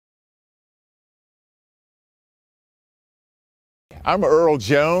I'm Earl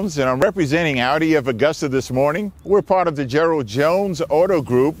Jones, and I'm representing Audi of Augusta this morning. We're part of the Gerald Jones Auto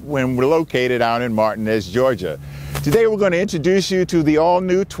Group when we're located out in Martinez, Georgia. Today we're going to introduce you to the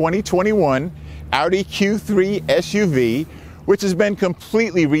all-new 2021 Audi Q3 SUV, which has been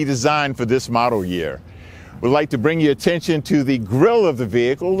completely redesigned for this model year. We'd like to bring your attention to the grille of the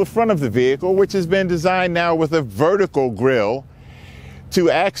vehicle, the front of the vehicle, which has been designed now with a vertical grille to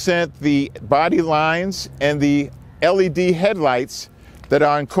accent the body lines and the LED headlights that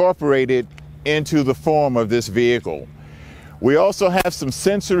are incorporated into the form of this vehicle. We also have some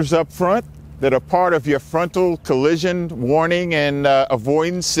sensors up front that are part of your frontal collision warning and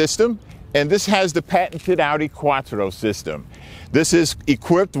avoidance system. And this has the patented Audi Quattro system. This is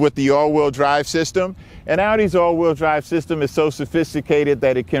equipped with the all-wheel drive system, and Audi's all-wheel drive system is so sophisticated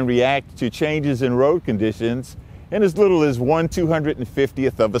that it can react to changes in road conditions in as little as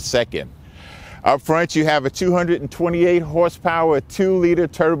 1/250th of a second. Up front, you have a 228 horsepower 2-liter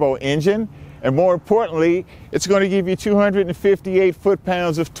turbo engine, and more importantly, it's going to give you 258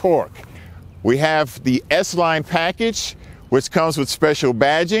 foot-pounds of torque. We have the S-Line package, which comes with special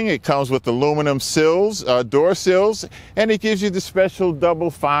badging. It comes with aluminum sills, door sills, and it gives you the special double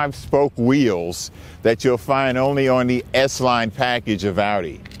 5-spoke wheels that you'll find only on the S-Line package of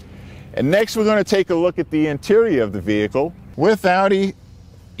Audi. And next, we're going to take a look at the interior of the vehicle. With Audi,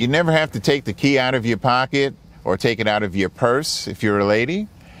 you never have to take the key out of your pocket or take it out of your purse if you're a lady.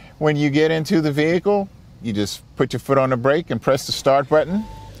 When you get into the vehicle, you just put your foot on the brake and press the start button.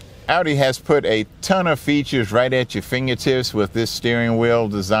 Audi has put a ton of features right at your fingertips with this steering wheel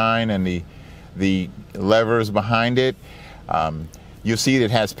design and the levers behind it. You'll see that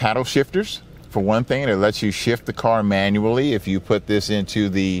it has paddle shifters. For one thing, it lets you shift the car manually if you put this into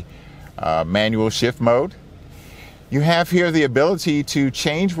the manual shift mode. You have here the ability to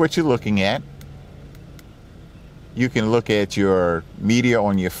change what you're looking at. You can look at your media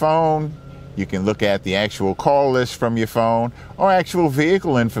on your phone. You can look at the actual call list from your phone or actual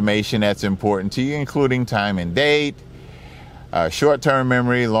vehicle information that's important to you, including time and date, short-term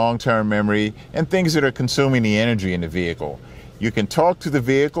memory, long-term memory, and things that are consuming the energy in the vehicle. You can talk to the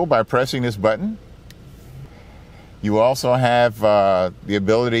vehicle by pressing this button. You also have the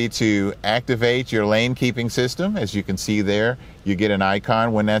ability to activate your lane keeping system. As you can see there, you get an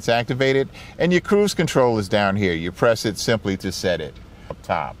icon when that's activated. And your cruise control is down here. You press it simply to set it up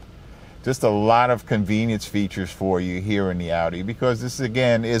top. Just a lot of convenience features for you here in the Audi, because this,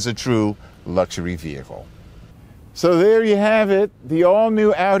 again, is a true luxury vehicle. So there you have it, the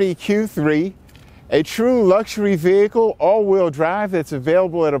all-new Audi Q3. A true luxury vehicle, all-wheel drive, that's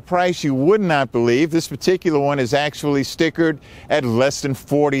available at a price you would not believe. This particular one is actually stickered at less than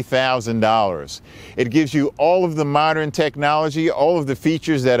 $40,000. It gives you all of the modern technology, all of the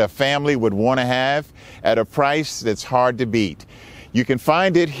features that a family would want to have at a price that's hard to beat. You can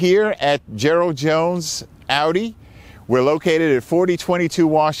find it here at Gerald Jones Audi. We're located at 4022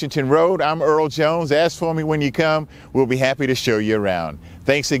 Washington Road. I'm Earl Jones. Ask for me when you come. We'll be happy to show you around.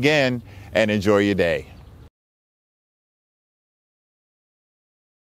 Thanks again, and enjoy your day.